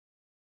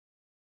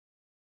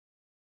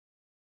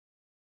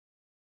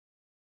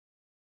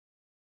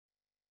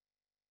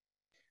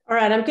All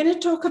right, I'm going to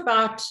talk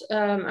about,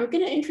 I'm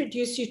going to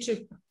introduce you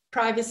to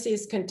privacy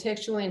as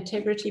contextual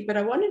integrity, but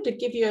I wanted to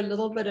give you a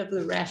little bit of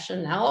the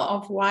rationale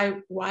of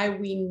why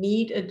we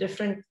need a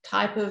different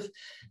type of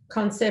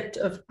concept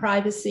of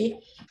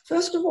privacy.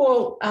 First of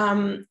all,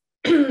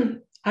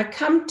 I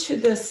come to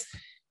this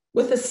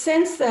with a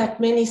sense that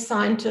many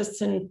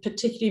scientists, and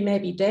particularly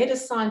maybe data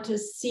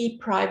scientists, see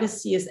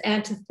privacy as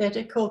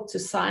antithetical to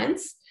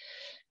science.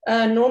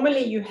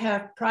 Normally, you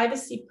have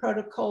privacy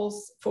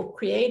protocols for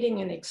creating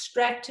and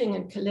extracting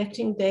and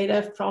collecting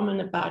data from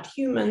and about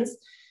humans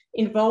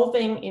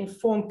involving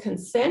informed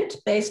consent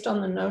based on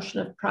the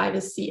notion of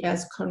privacy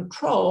as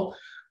control,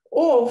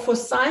 or for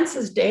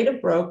science's data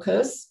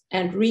brokers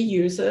and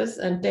reusers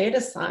and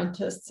data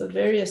scientists of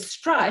various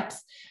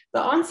stripes, the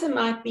answer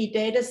might be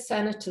data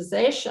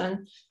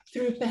sanitization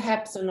through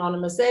perhaps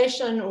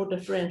anonymization or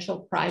differential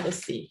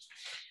privacy.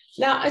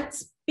 Now,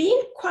 it's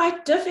been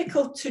quite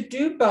difficult to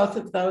do both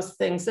of those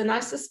things. And I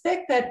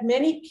suspect that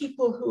many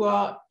people who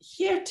are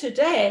here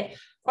today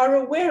are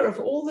aware of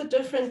all the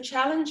different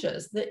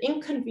challenges, the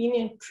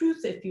inconvenient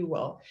truth, if you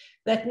will,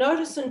 that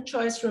notice and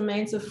choice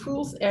remains a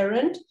fool's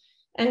errand.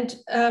 And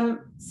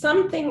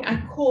something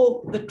I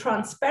call the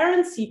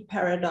transparency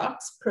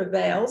paradox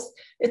prevails.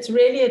 It's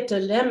really a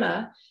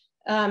dilemma.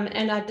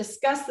 And I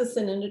discussed this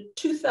in a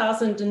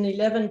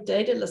 2011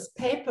 Daedalus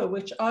paper,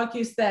 which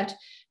argues that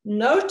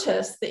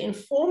notice, the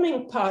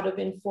informing part of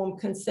informed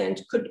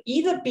consent, could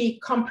either be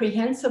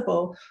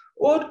comprehensible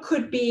or it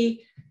could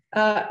be,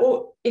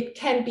 or it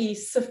can be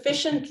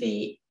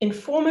sufficiently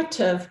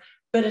informative,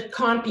 but it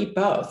can't be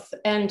both.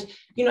 And,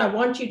 you know, I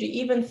want you to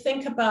even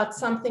think about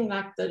something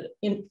like the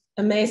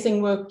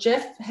amazing work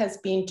Jeff has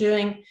been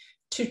doing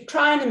to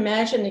try and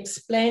imagine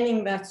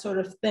explaining that sort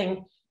of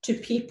thing to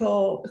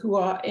people who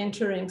are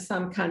entering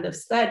some kind of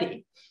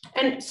study.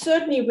 And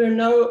certainly we're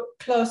no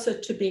closer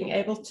to being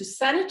able to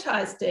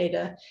sanitize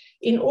data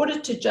in order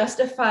to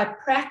justify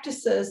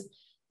practices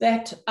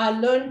that I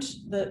learned,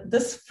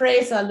 this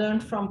phrase I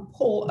learned from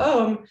Paul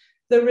Ohm,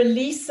 the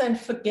release and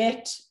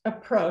forget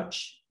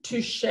approach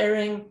to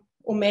sharing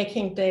or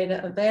making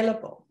data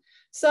available.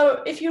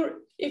 So if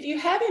you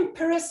have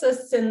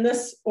empiricists in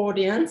this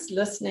audience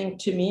listening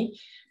to me,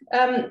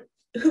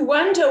 who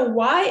wonder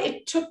why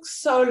it took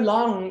so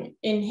long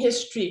in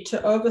history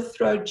to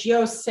overthrow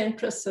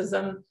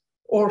geocentrism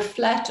or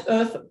flat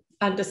earth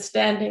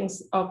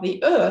understandings of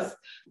the earth,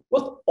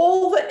 with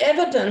all the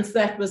evidence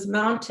that was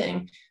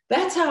mounting,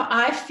 that's how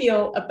I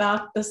feel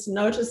about this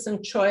notice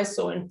and choice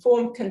or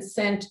informed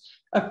consent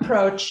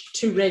approach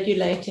to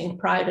regulating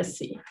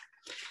privacy.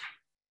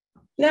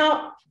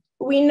 Now,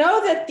 we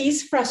know that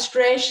these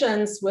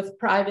frustrations with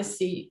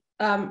privacy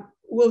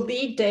will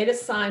lead data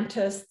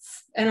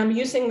scientists, and I'm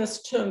using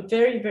this term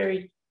very,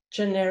 very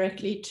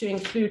generically to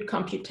include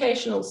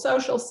computational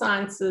social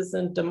sciences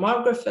and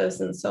demographers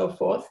and so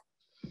forth,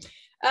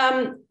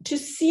 to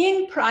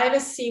seeing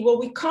privacy, well,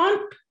 we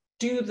can't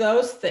do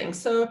those things.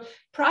 So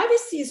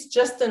privacy is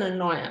just an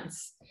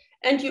annoyance.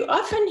 And you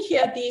often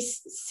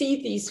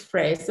see these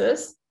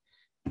phrases,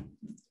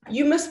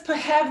 you must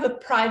have the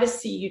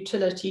privacy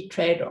utility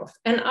trade-off.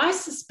 And I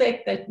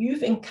suspect that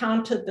you've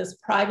encountered this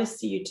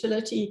privacy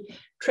utility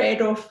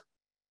trade-off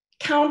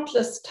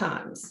countless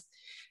times.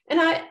 And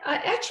I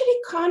actually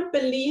can't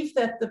believe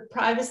that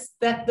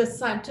the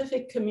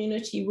scientific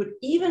community would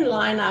even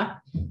line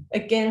up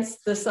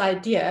against this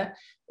idea.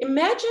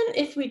 Imagine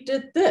if we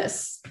did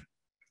this,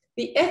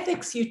 the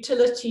ethics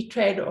utility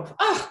trade-off.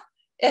 Oh,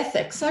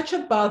 ethics, such a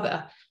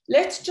bother.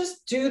 Let's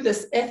just do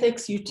this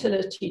ethics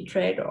utility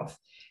trade-off.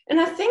 And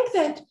I think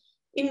that,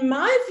 in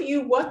my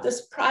view, what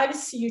this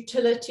privacy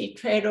utility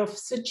trade-off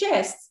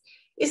suggests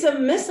is a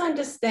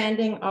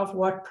misunderstanding of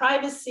what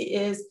privacy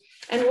is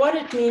and what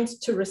it means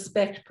to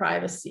respect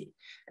privacy.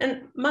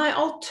 And my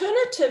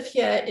alternative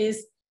here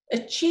is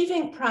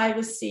achieving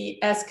privacy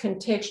as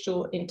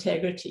contextual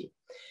integrity.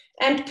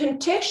 And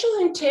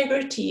contextual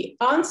integrity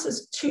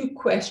answers two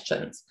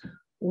questions.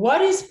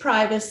 What is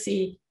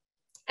privacy,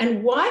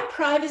 and why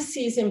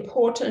privacy is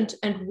important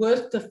and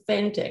worth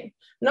defending?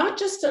 Not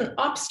just an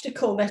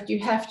obstacle that you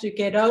have to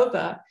get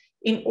over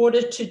in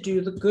order to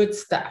do the good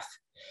stuff.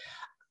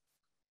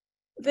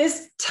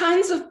 There's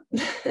tons of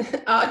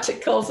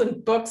articles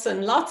and books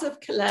and lots of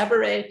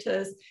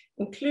collaborators,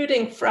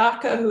 including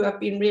Fraka, who have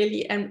been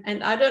really,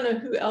 and I don't know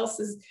who else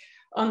is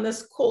on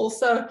this call.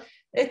 So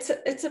it's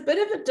a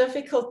bit of a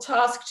difficult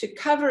task to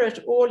cover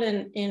it all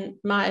in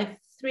my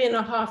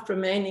 3.5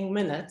 remaining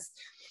minutes.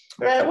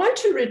 But I want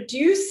to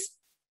reduce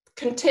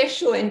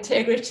contextual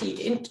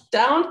integrity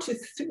down to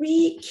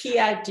 3 key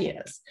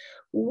ideas.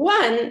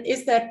 One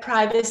is that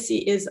privacy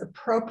is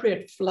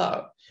appropriate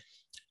flow.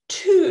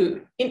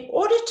 2, in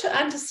order to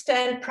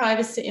understand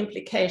privacy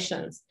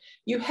implications,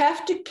 you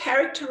have to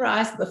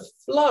characterize the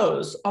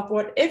flows of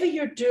whatever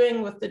you're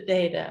doing with the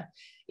data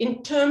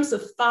in terms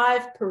of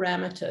 5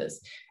 parameters.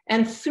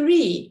 And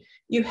 3,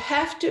 you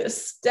have to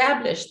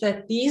establish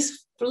that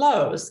these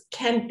flows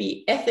can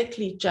be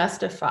ethically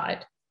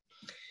justified.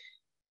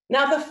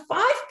 Now, the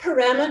 5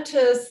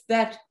 parameters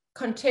that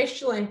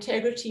contextual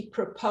integrity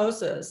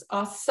proposes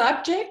are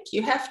subject.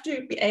 You have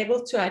to be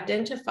able to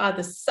identify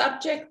the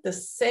subject, the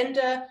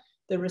sender,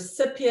 the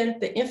recipient,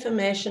 the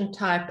information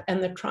type,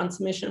 and the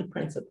transmission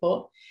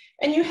principle.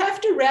 And you have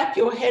to wrap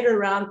your head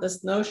around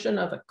this notion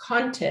of a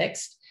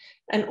context.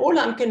 And all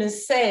I'm going to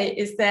say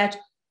is that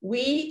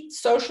we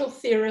social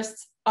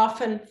theorists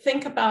often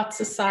think about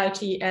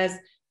society as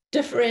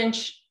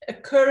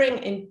occurring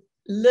in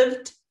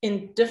lived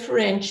in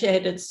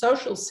differentiated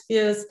social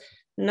spheres,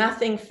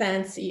 nothing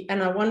fancy.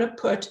 And I want to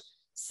put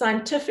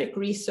scientific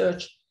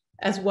research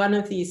as one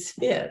of these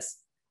spheres.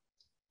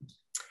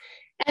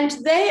 And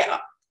they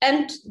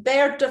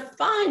are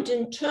defined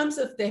in terms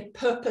of their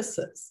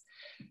purposes.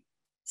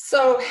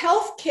 So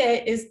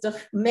healthcare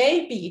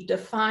may be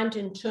defined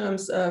in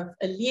terms of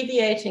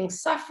alleviating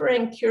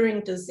suffering,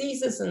 curing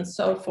diseases, and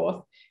so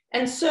forth,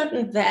 and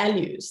certain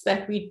values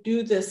that we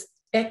do this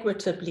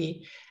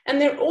equitably. And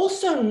there are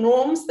also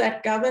norms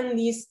that govern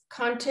these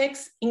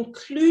contexts,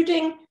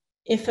 including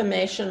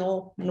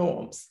informational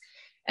norms.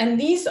 And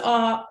these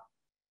are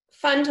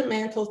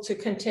fundamental to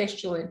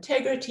contextual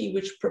integrity,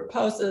 which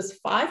proposes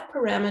 5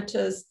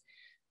 parameters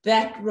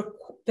that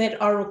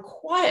are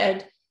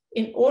required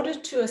in order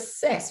to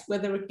assess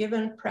whether a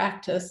given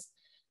practice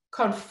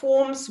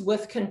conforms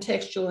with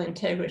contextual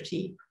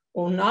integrity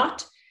or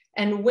not.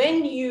 And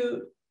when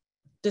you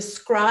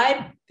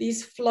describe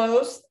these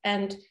flows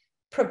and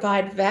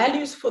provide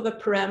values for the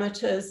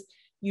parameters,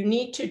 you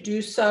need to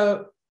do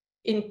so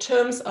in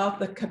terms of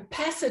the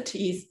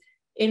capacities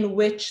in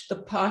which the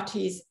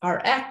parties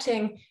are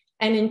acting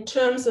and in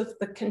terms of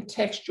the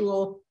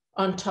contextual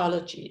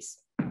ontologies.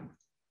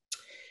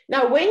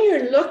 Now, when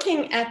you're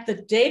looking at the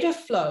data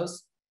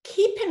flows,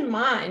 keep in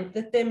mind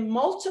that there are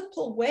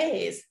multiple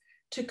ways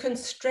to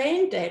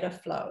constrain data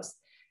flows.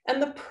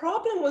 And the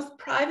problem with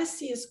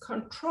privacy as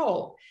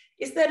control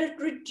is that it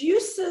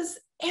reduces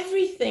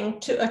everything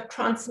to a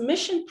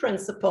transmission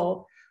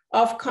principle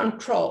of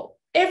control.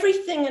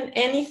 Everything and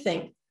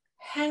anything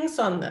hangs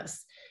on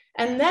this.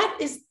 And that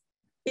is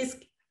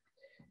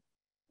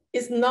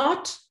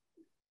not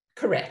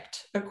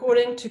correct.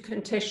 According to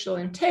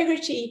contextual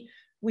integrity,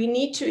 we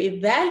need to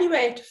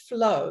evaluate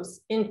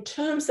flows in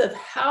terms of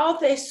how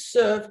they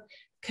serve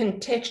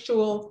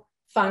contextual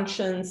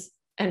functions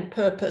and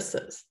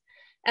purposes.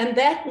 And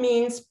that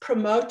means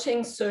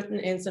promoting certain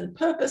ends and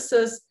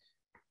purposes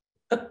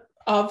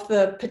of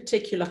the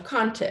particular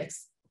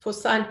context. For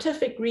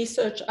scientific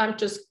research, I'm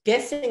just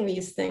guessing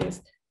these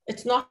things.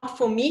 It's not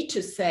for me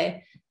to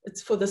say,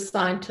 it's for the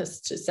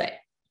scientists to say.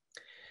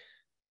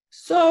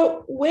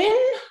 So when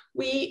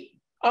we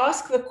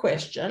ask the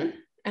question,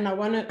 and I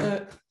want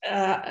to,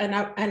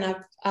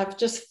 I've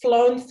just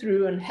flown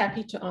through and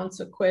happy to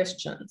answer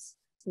questions.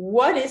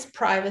 What is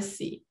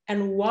privacy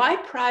and why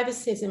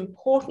privacy is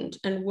important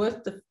and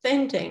worth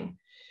defending?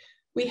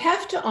 We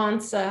have to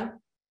answer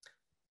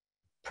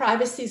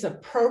privacy's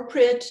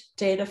appropriate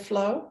data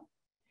flow.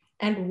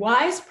 And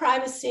why is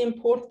privacy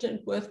important and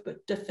worth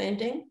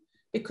defending?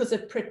 Because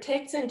it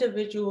protects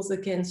individuals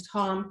against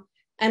harm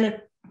and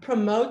it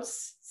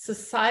promotes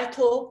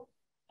societal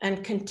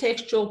and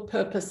contextual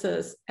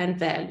purposes and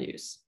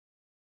values.